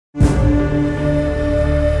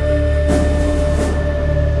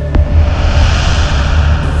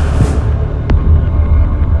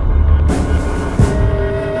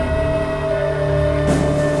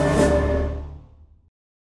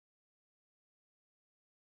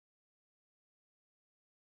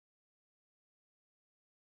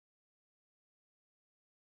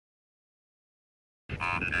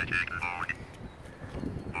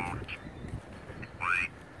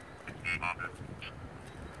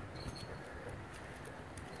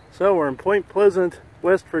So we're in Point Pleasant,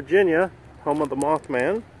 West Virginia, home of the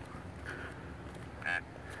Mothman.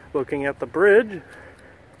 Looking at the bridge.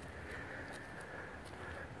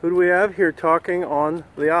 Who do we have here talking on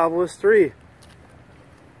the Obelisk 3?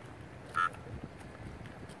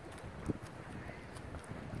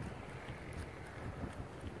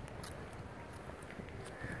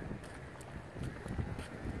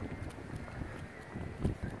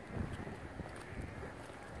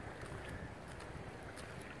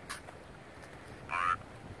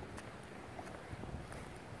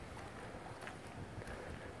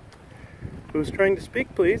 Who's trying to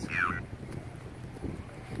speak, please?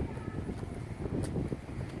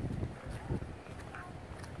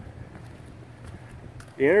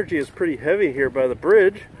 The energy is pretty heavy here by the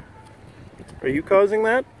bridge. Are you causing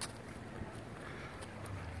that?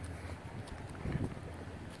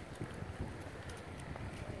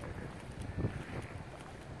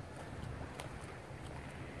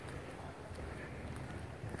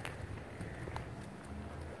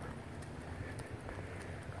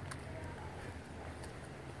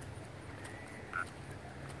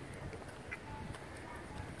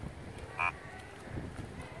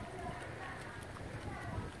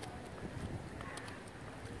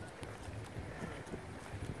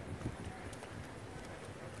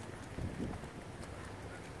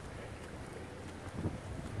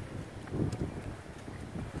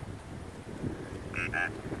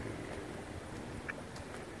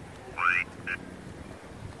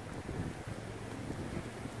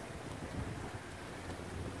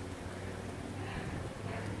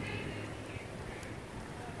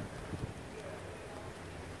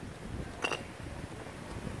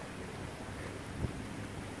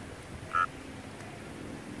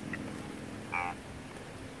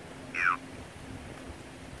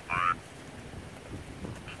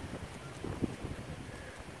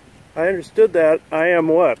 I understood that. I am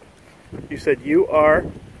what? You said you are?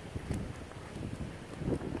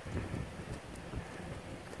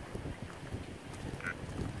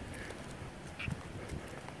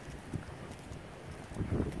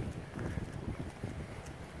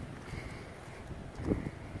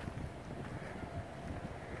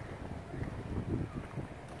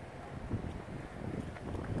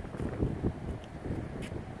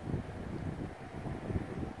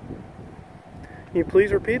 Can you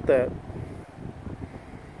please repeat that?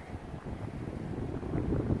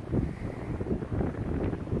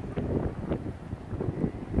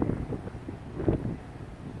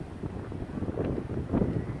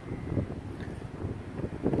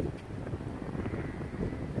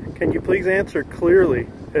 Can you please answer clearly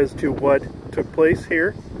as to what took place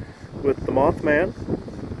here with the Mothman?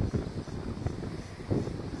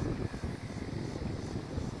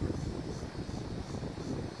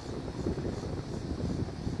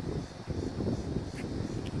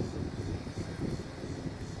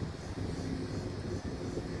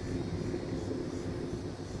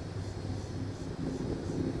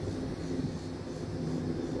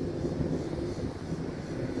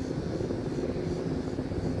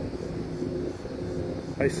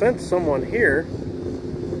 I sense someone here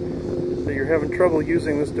that you're having trouble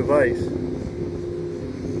using this device.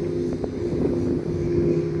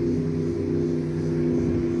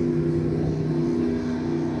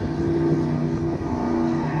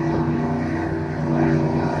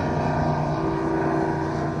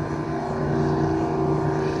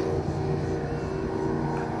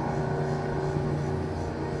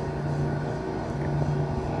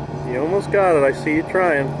 You almost got it. I see you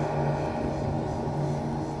trying.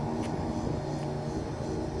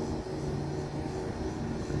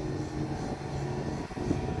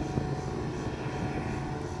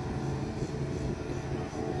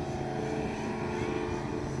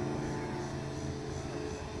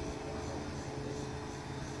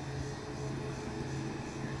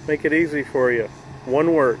 Make it easy for you.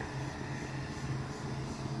 One word.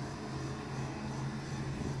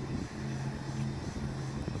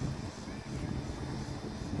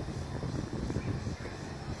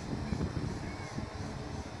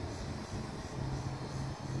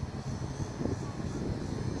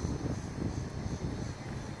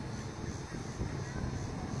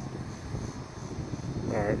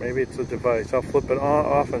 All right. Alright, maybe it's a device. I'll flip it on,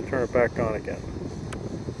 off and turn it back on again.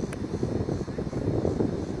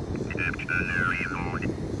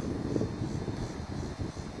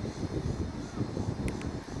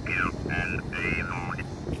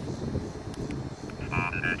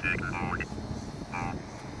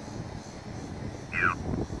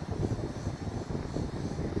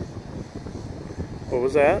 What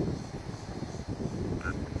was that?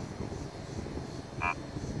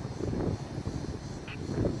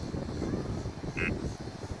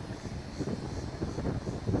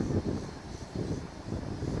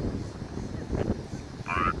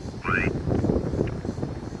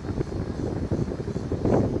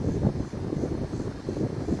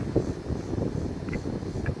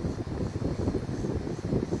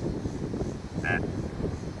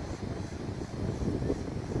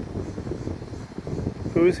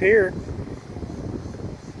 Who's here?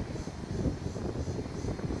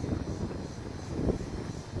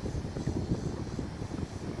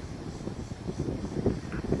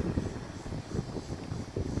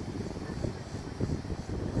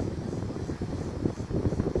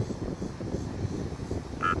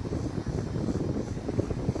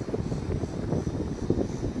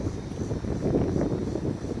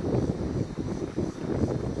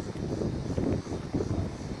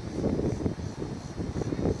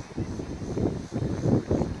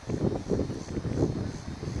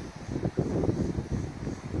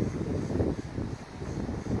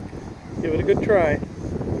 Give it a good try.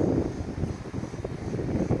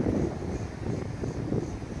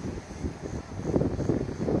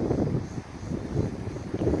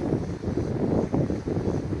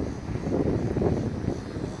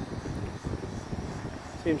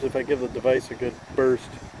 Seems if I give the device a good burst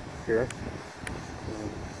here.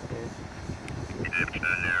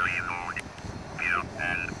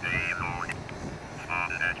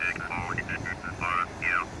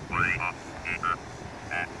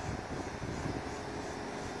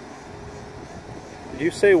 Did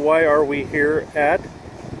you say why are we here at?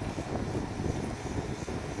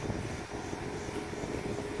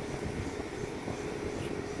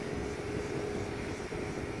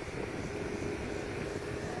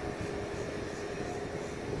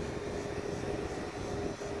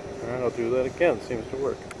 Alright, I'll do that again. Seems to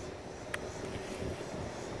work.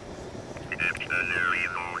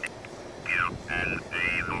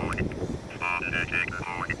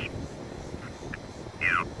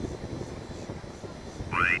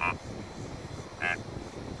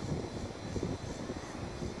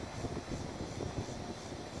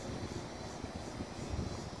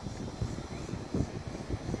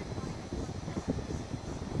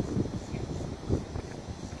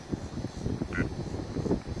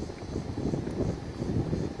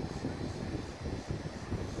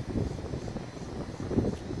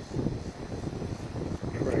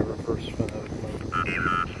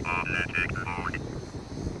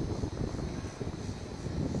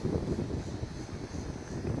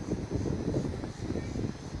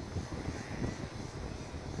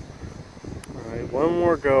 Alright, one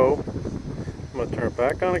more go. I'm going to turn it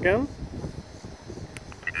back on again.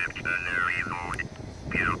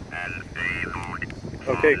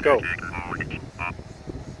 Okay, go.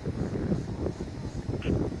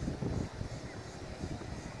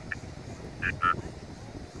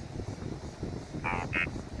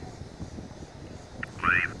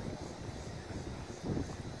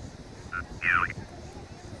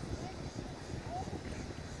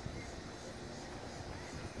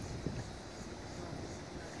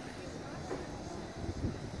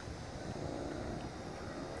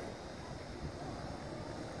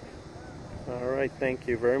 Alright, thank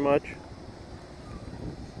you very much.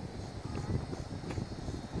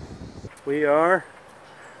 We are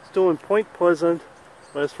still in Point Pleasant,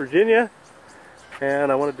 West Virginia,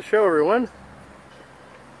 and I wanted to show everyone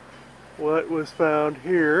what was found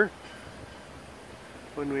here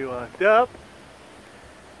when we walked up,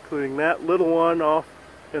 including that little one off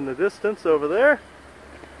in the distance over there,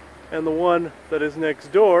 and the one that is next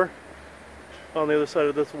door on the other side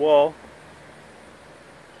of this wall,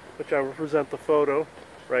 which I will present the photo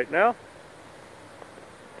right now.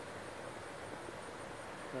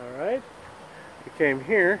 Alright, we came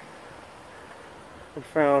here and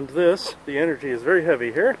found this. The energy is very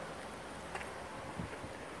heavy here.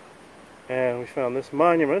 And we found this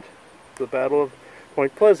monument, the Battle of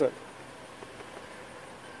Point Pleasant.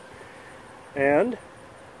 And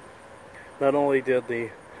not only did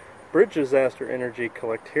the bridge disaster energy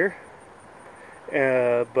collect here,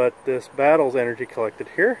 but this battle's energy collected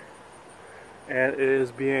here, and it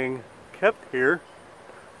is being kept here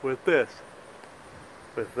with this,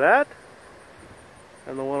 with that,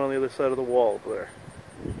 and the one on the other side of the wall over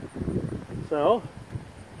there. So,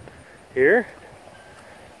 here,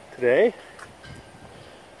 today,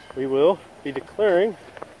 we will be declaring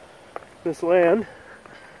this land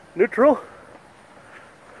neutral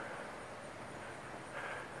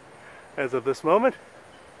as of this moment.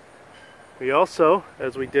 We also,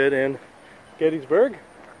 as we did in Gettysburg,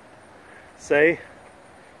 say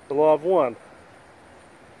the law of one.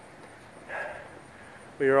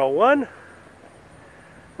 We are all one.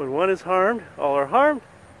 When one is harmed, all are harmed.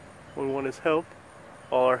 When one is helped,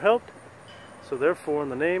 all are helped. So therefore, in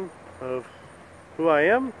the name of who I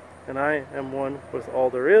am, and I am one with all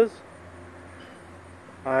there is,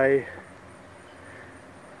 I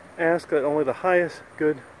ask that only the highest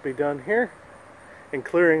good be done here in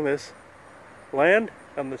clearing this land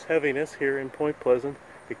and this heaviness here in Point Pleasant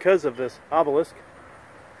because of this obelisk.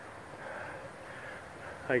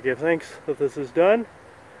 I give thanks that this is done.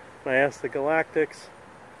 I ask the Galactics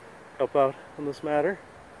help out on this matter.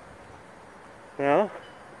 Now,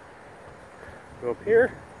 go up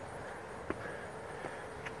here.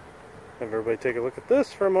 Have everybody take a look at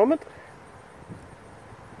this for a moment.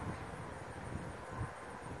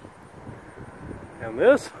 And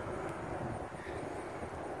this.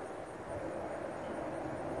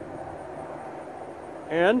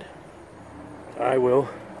 And I will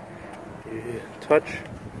touch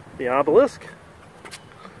the obelisk.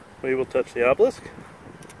 We will touch the obelisk.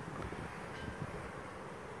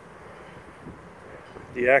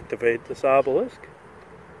 Deactivate this obelisk.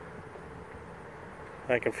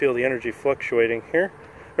 I can feel the energy fluctuating here,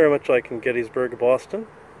 very much like in Gettysburg, Boston.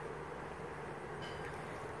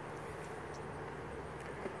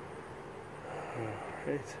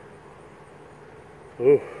 Alright.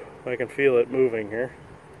 Ooh, I can feel it moving here.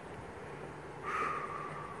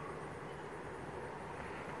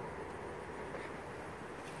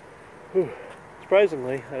 Whew.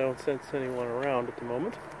 Surprisingly, I don't sense anyone around at the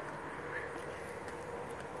moment.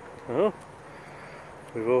 Well,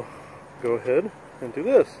 we will go ahead and do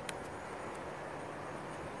this.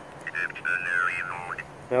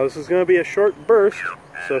 Now this is going to be a short burst,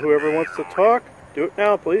 so whoever wants to talk, do it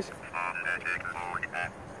now, please.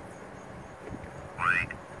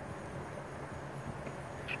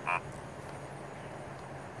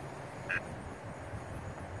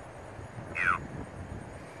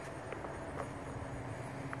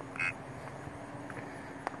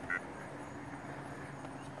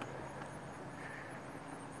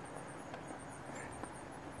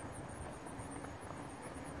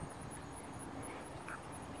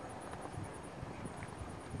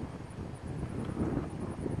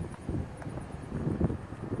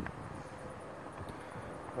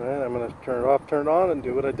 Alright, I'm going to turn it off, turn it on, and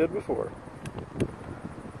do what I did before.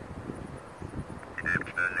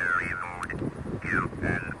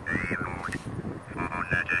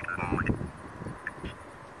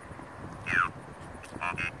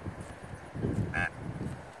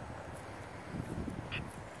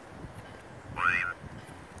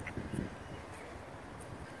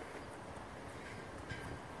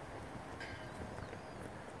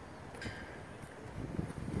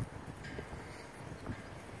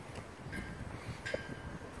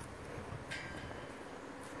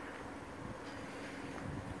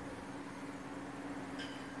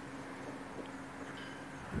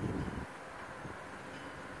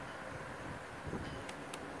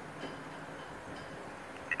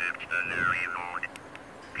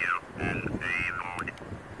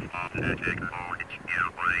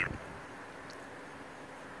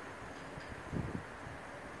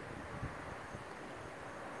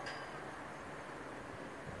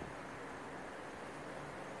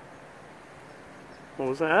 What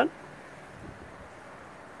was that?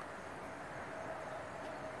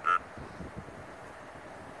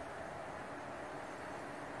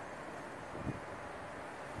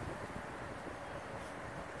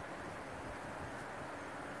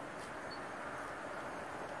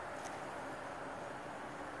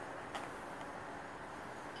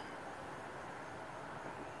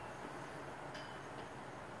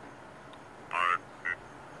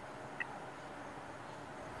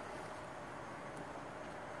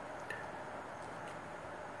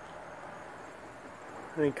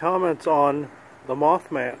 Any comments on the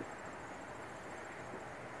Mothman?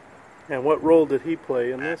 And what role did he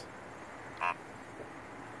play in this?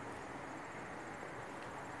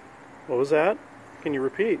 What was that? Can you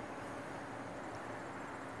repeat?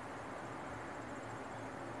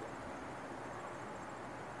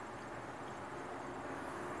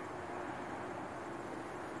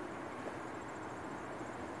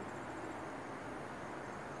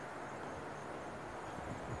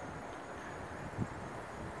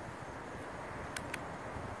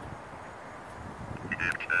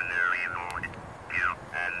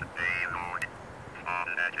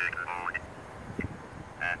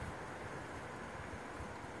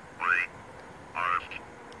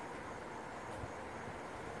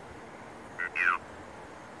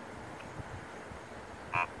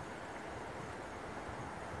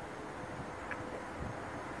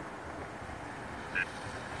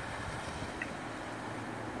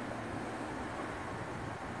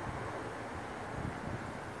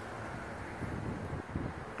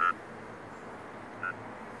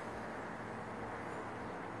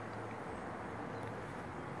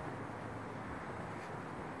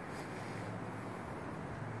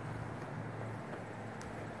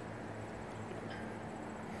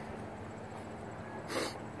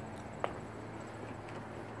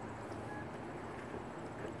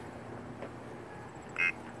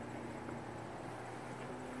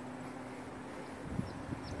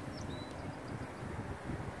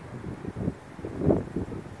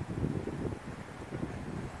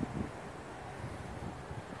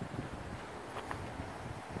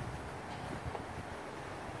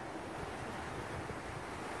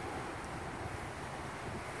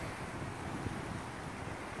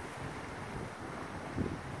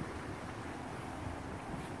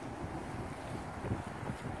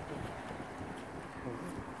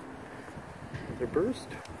 another burst.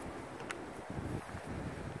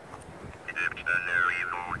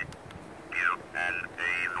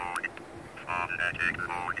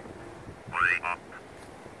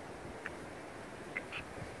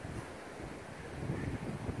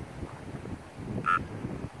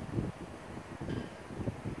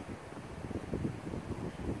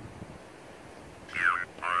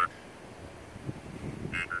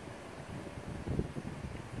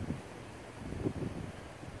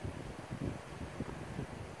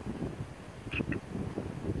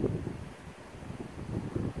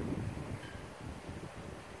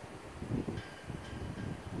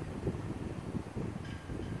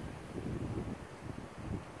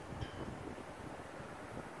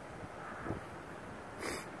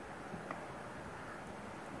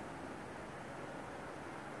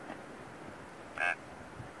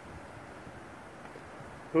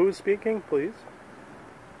 Who is speaking, please?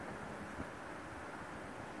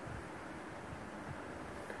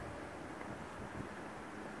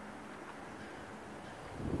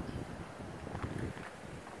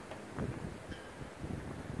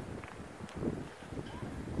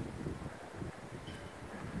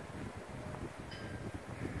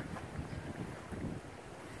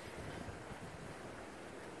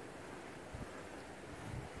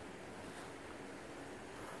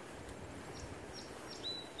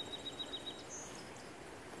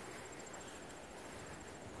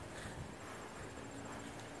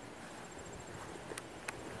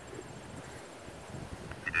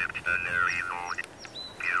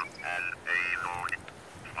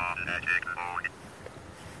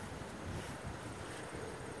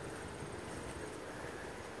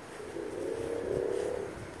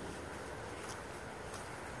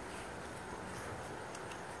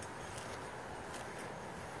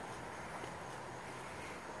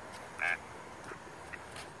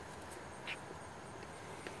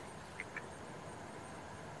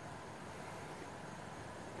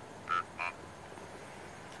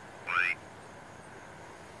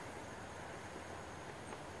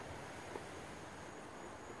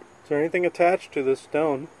 Is there anything attached to this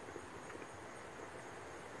stone?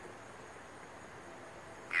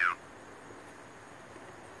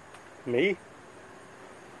 Me?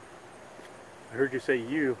 I heard you say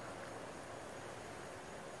you.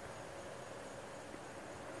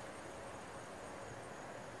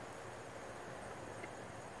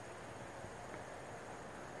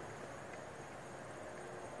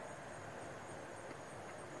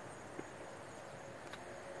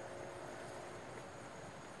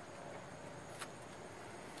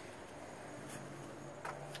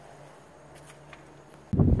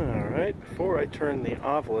 Alright, before I turn the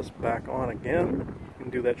obelisk back on again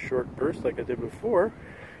and do that short burst like I did before,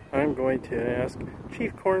 I'm going to ask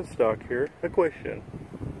Chief Cornstalk here a question.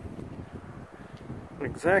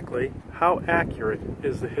 Exactly how accurate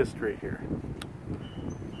is the history here?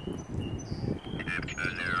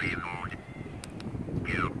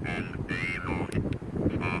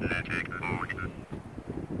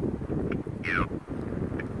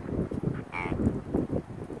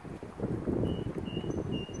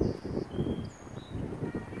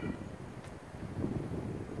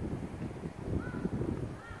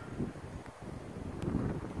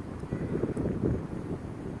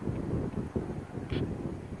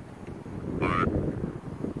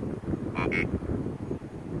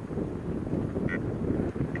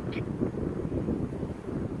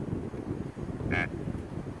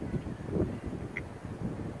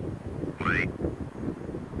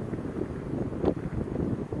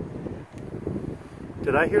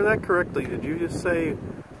 Did I hear that correctly? Did you just say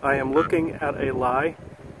I am looking at a lie?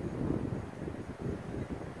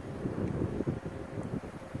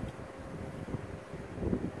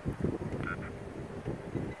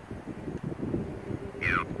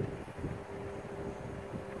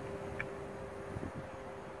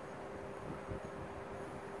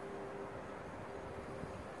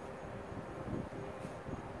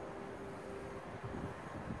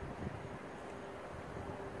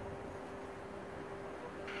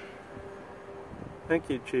 Thank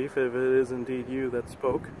you, Chief, if it is indeed you that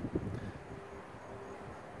spoke.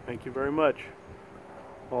 Thank you very much.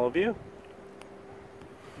 All of you.